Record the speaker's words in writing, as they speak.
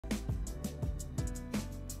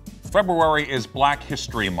February is Black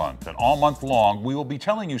History Month, and all month long, we will be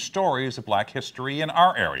telling you stories of Black history in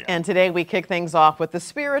our area. And today we kick things off with the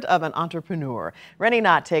spirit of an entrepreneur. Rene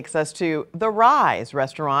Knott takes us to the Rize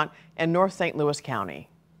restaurant in North St. Louis County.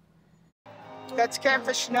 That's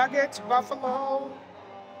catfish nuggets, buffalo,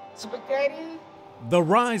 spaghetti. The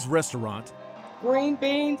Rize restaurant, Green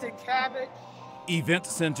beans and cabbage. event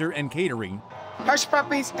center and catering, Hush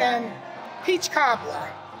puppies and peach cobbler.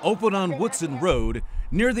 open on Woodson Road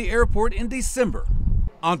near the airport in December.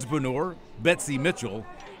 Entrepreneur Betsy Mitchell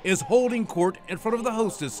is holding court in front of the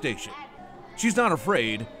hostess station. She's not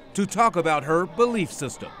afraid to talk about her belief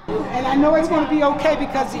system. And I know it's going to be okay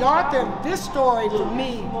because the author of this story for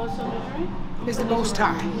me is the Most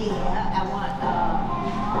High.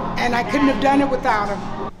 And I couldn't have done it without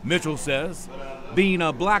him. Mitchell says being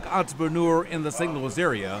a Black entrepreneur in the St. Louis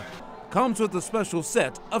area comes with a special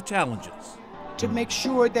set of challenges. To make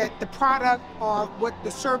sure that the product or what the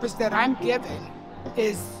service that I'm giving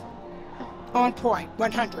is on point,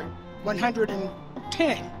 100,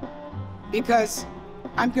 110, because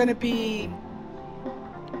I'm going to be,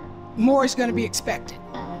 more is going to be expected.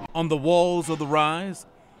 On the walls of the Rize,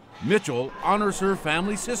 Mitchell honors her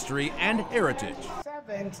family's history and heritage.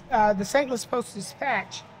 The St. Louis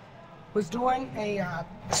Post-Dispatch was doing a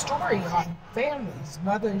story on families,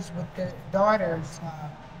 mothers with their daughters,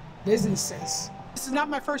 businesses. This is not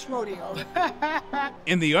my first rodeo.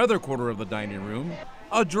 In the other corner of the dining room,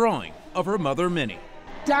 a drawing of her mother, Minnie.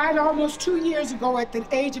 Died almost 2 years ago at the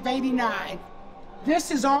age of 89.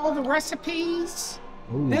 This is all the recipes.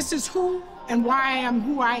 Ooh. This is who and why I am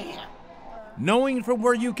who I am. Knowing from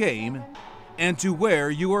where you came and to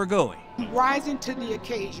where you are going. Rising to the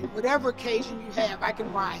occasion. Whatever occasion you have, I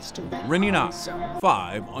can rise to it. Rene Knott,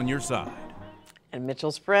 5 on your side. And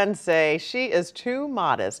Mitchell's friends say she is too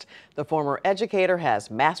modest. The former educator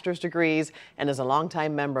has master's degrees and is a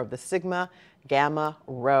longtime member of the Sigma Gamma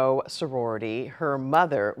Rho sorority. Her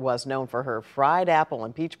mother was known for her fried apple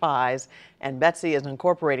and peach pies, and Betsy is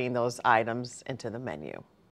incorporating those items into the menu.